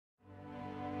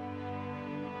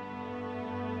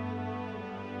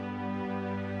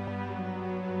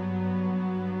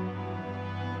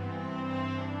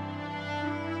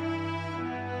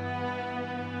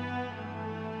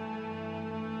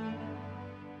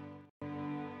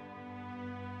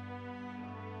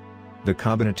The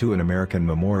Cabanatuan American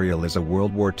Memorial is a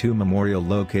World War II memorial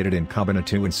located in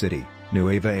Cabanatuan City,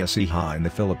 Nueva Ecija in the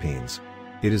Philippines.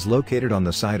 It is located on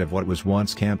the site of what was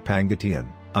once Camp Pangatian,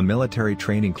 a military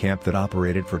training camp that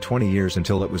operated for 20 years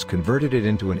until it was converted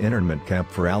into an internment camp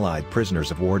for Allied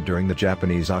prisoners of war during the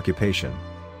Japanese occupation.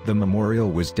 The memorial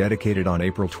was dedicated on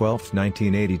April 12,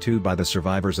 1982 by the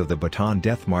survivors of the Bataan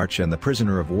Death March and the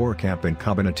prisoner of war camp in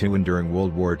Cabanatuan during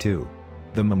World War II.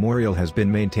 The memorial has been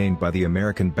maintained by the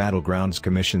American Battlegrounds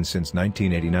Commission since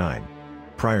 1989.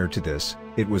 Prior to this,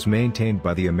 it was maintained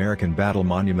by the American Battle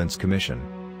Monuments Commission.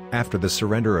 After the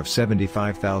surrender of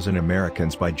 75,000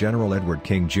 Americans by General Edward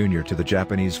King Jr. to the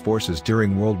Japanese forces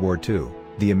during World War II,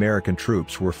 the American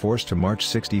troops were forced to march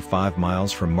 65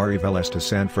 miles from Mariveles to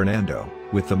San Fernando,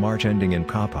 with the march ending in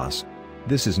Capas.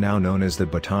 This is now known as the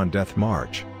Bataan Death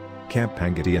March. Camp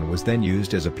Pangatian was then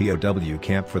used as a POW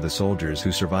camp for the soldiers who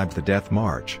survived the Death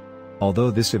March.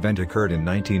 Although this event occurred in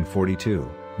 1942,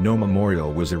 no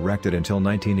memorial was erected until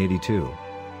 1982.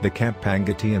 The Camp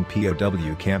Pangatian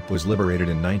POW camp was liberated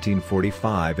in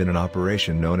 1945 in an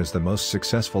operation known as the most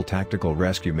successful tactical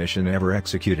rescue mission ever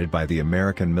executed by the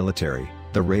American military,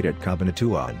 the raid at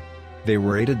Cabanatuan. They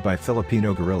were aided by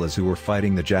Filipino guerrillas who were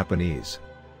fighting the Japanese.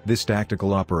 This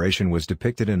tactical operation was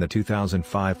depicted in the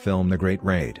 2005 film The Great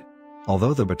Raid.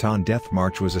 Although the Bataan Death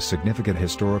March was a significant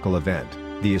historical event,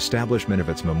 the establishment of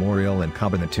its memorial in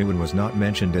Cabanatuan was not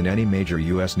mentioned in any major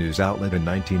U.S. news outlet in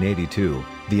 1982.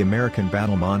 The American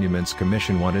Battle Monuments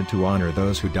Commission wanted to honor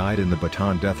those who died in the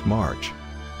Bataan Death March.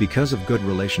 Because of good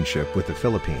relationship with the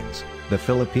Philippines, the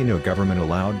Filipino government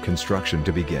allowed construction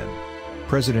to begin.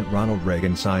 President Ronald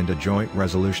Reagan signed a joint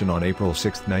resolution on April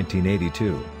 6,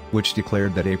 1982, which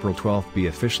declared that April 12 be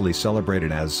officially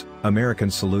celebrated as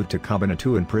American Salute to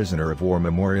Cabanatuan Prisoner of War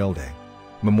Memorial Day.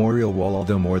 Memorial Wall.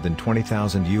 Although more than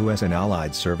 20,000 U.S. and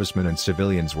Allied servicemen and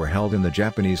civilians were held in the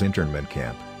Japanese internment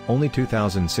camp, only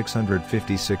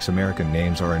 2,656 American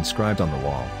names are inscribed on the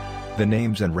wall. The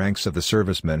names and ranks of the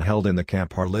servicemen held in the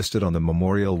camp are listed on the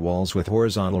memorial walls with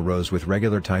horizontal rows with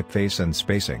regular typeface and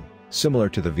spacing, similar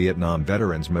to the Vietnam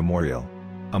Veterans Memorial.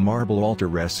 A marble altar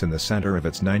rests in the center of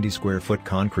its 90-square-foot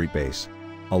concrete base.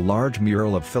 A large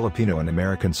mural of Filipino and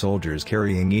American soldiers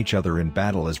carrying each other in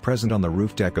battle is present on the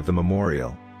roof deck of the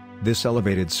memorial. This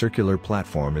elevated circular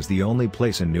platform is the only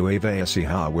place in Nueva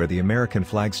Ecija where the American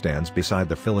flag stands beside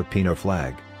the Filipino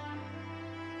flag.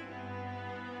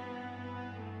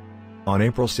 On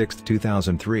April 6,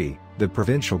 2003, the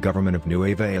provincial government of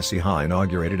Nueva Ecija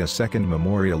inaugurated a second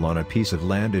memorial on a piece of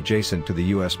land adjacent to the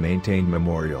U.S.-maintained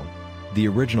memorial. The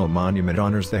original monument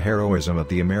honors the heroism of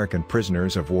the American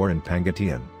prisoners of war in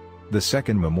Pangatian. The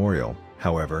second memorial,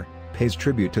 however, pays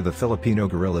tribute to the Filipino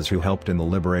guerrillas who helped in the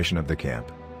liberation of the camp.